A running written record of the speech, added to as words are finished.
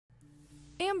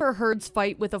Amber Heard's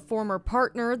fight with a former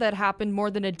partner that happened more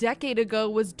than a decade ago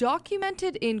was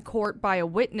documented in court by a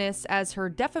witness as her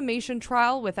defamation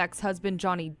trial with ex-husband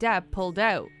Johnny Depp pulled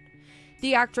out.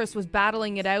 The actress was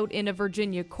battling it out in a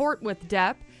Virginia court with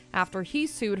Depp after he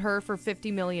sued her for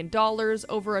 $50 million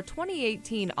over a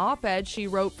 2018 op-ed she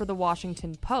wrote for the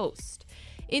Washington Post.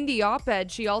 In the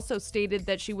op-ed, she also stated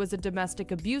that she was a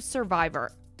domestic abuse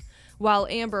survivor. While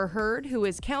Amber Heard, who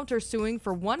is countersuing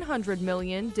for $100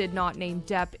 million, did not name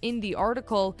Depp in the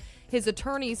article, his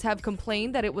attorneys have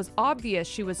complained that it was obvious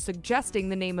she was suggesting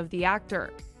the name of the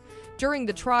actor. During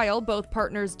the trial, both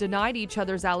partners denied each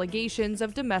other's allegations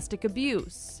of domestic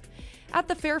abuse. At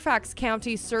the Fairfax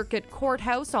County Circuit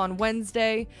Courthouse on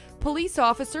Wednesday, police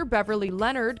officer Beverly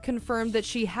Leonard confirmed that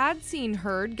she had seen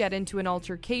Heard get into an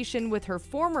altercation with her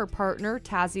former partner,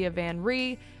 Tazia Van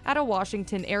Ree, at a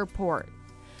Washington airport.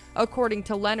 According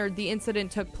to Leonard, the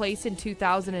incident took place in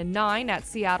 2009 at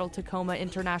Seattle-Tacoma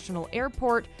International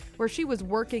Airport, where she was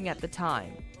working at the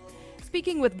time.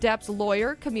 Speaking with Depp's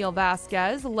lawyer, Camille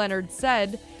Vasquez, Leonard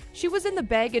said, "She was in the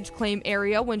baggage claim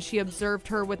area when she observed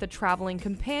her with a traveling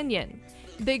companion.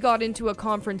 They got into a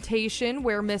confrontation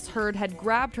where Miss Heard had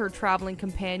grabbed her traveling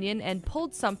companion and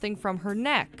pulled something from her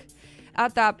neck.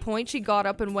 At that point, she got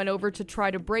up and went over to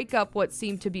try to break up what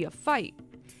seemed to be a fight.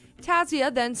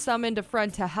 Tazia then summoned a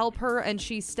friend to help her, and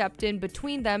she stepped in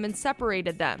between them and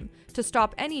separated them to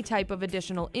stop any type of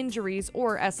additional injuries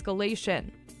or escalation."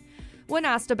 When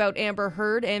asked about Amber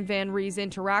Heard and Van Ree's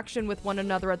interaction with one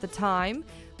another at the time,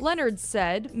 Leonard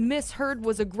said Miss Heard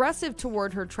was aggressive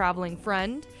toward her traveling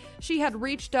friend. She had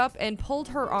reached up and pulled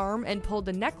her arm and pulled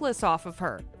a necklace off of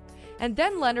her. And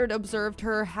then Leonard observed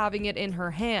her having it in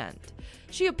her hand.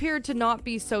 She appeared to not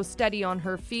be so steady on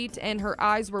her feet, and her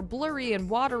eyes were blurry and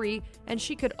watery, and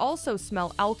she could also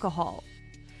smell alcohol.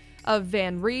 Of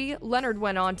Van Ree, Leonard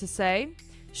went on to say,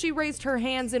 "She raised her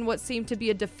hands in what seemed to be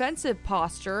a defensive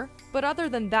posture, but other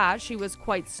than that, she was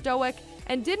quite stoic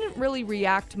and didn't really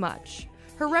react much.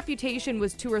 Her reputation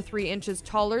was 2 or 3 inches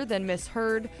taller than Miss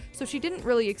Heard, so she didn't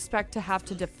really expect to have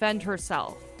to defend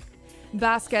herself."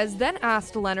 Vasquez then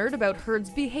asked Leonard about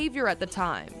Heard's behavior at the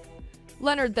time.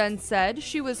 Leonard then said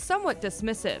she was somewhat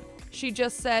dismissive. She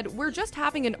just said, "We're just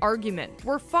having an argument.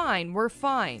 We're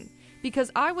fine,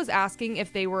 because I was asking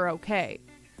if they were okay.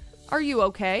 Are you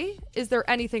okay? Is there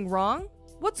anything wrong?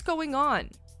 What's going on?"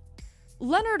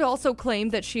 Leonard also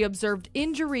claimed that she observed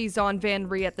injuries on Van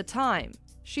Ree at the time.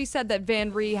 She said that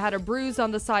Van Ree had a bruise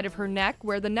on the side of her neck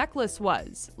where the necklace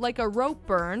was, like a rope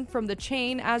burn from the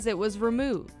chain as it was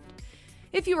removed.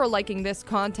 If you are liking this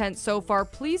content so far,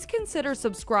 please consider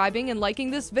subscribing and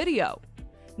liking this video.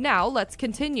 Now, let's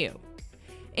continue.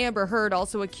 Amber Heard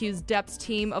also accused Depp's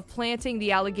team of planting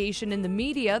the allegation in the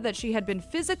media that she had been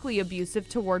physically abusive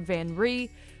toward Van Ree,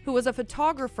 who was a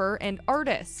photographer and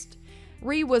artist.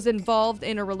 Ree was involved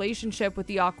in a relationship with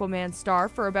the Aquaman star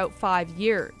for about 5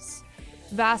 years.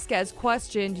 Vasquez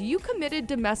questioned, "You committed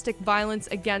domestic violence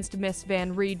against Miss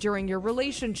Van Ree during your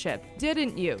relationship,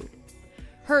 didn't you?"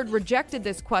 Heard rejected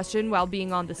this question while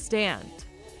being on the stand.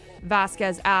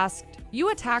 Vasquez asked, "You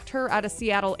attacked her at a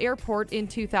Seattle airport in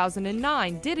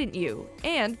 2009, didn't you?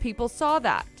 And people saw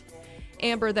that."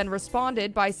 Amber then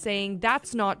responded by saying,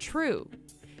 "That's not true."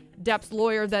 Depp's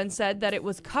lawyer then said that it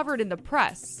was covered in the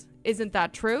press. Isn't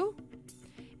that true?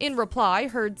 In reply,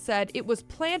 Heard said, "It was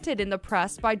planted in the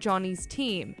press by Johnny's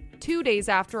team 2 days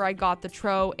after I got the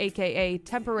TRO, aka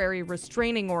temporary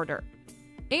restraining order."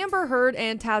 Amber Heard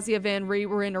and Tazia Van Ree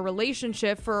were in a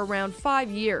relationship for around 5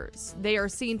 years. They are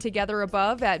seen together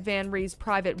above at Van Ree's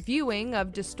private viewing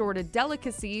of Distorted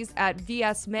Delicacies at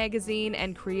VS Magazine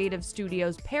and Creative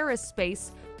Studios Paris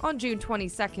space on June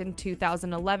 22,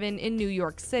 2011 in New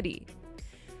York City.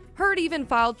 Heard even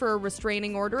filed for a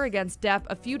restraining order against Depp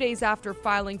a few days after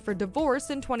filing for divorce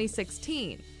in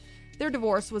 2016. Their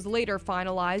divorce was later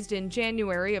finalized in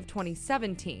January of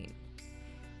 2017.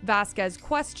 Vasquez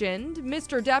questioned,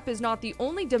 "Mr. Depp is not the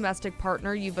only domestic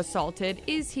partner you've assaulted,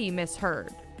 is he, Miss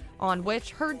Heard?" On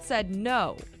which Heard said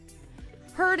no.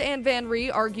 Heard and Van Ree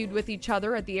argued with each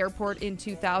other at the airport in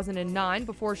 2009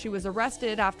 before she was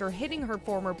arrested after hitting her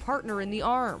former partner in the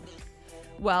arm.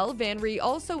 Well, Van Ree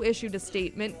also issued a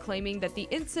statement claiming that the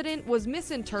incident was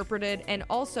misinterpreted and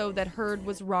also that Heard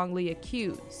was wrongly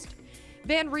accused.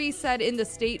 Van Ree said in the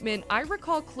statement, "I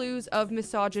recall clues of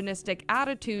misogynistic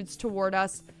attitudes toward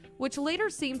us, which later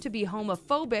seemed to be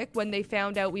homophobic when they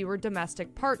found out we were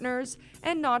domestic partners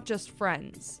and not just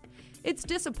friends. It's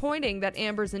disappointing that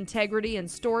Amber's integrity and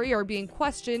story are being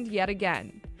questioned yet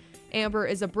again. Amber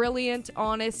is a brilliant,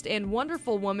 honest, and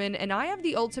wonderful woman, and I have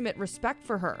the ultimate respect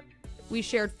for her. We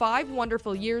shared 5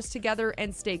 wonderful years together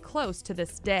and stay close to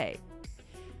this day."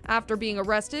 After being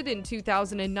arrested in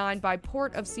 2009 by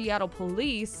Port of Seattle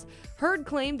police, Heard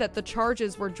claimed that the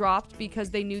charges were dropped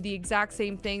because they knew the exact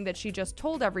same thing that she just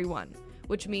told everyone,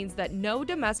 which means that no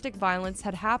domestic violence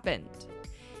had happened.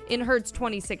 In Heard's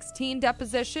 2016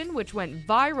 deposition, which went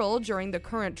viral during the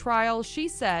current trial, she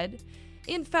said,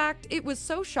 "In fact, it was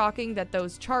so shocking that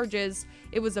those charges,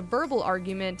 it was a verbal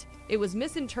argument, it was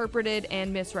misinterpreted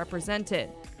and misrepresented.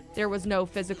 There was no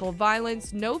physical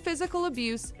violence, no physical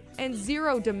abuse, and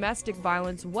zero domestic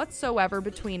violence whatsoever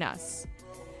between us."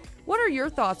 What are your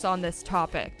thoughts on this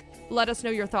topic? Let us know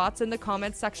your thoughts in the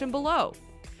comments section below.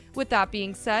 With that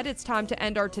being said, it's time to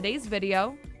end our today's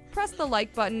video. Press the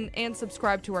like button and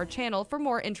subscribe to our channel for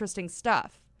more interesting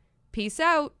stuff. Peace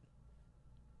out!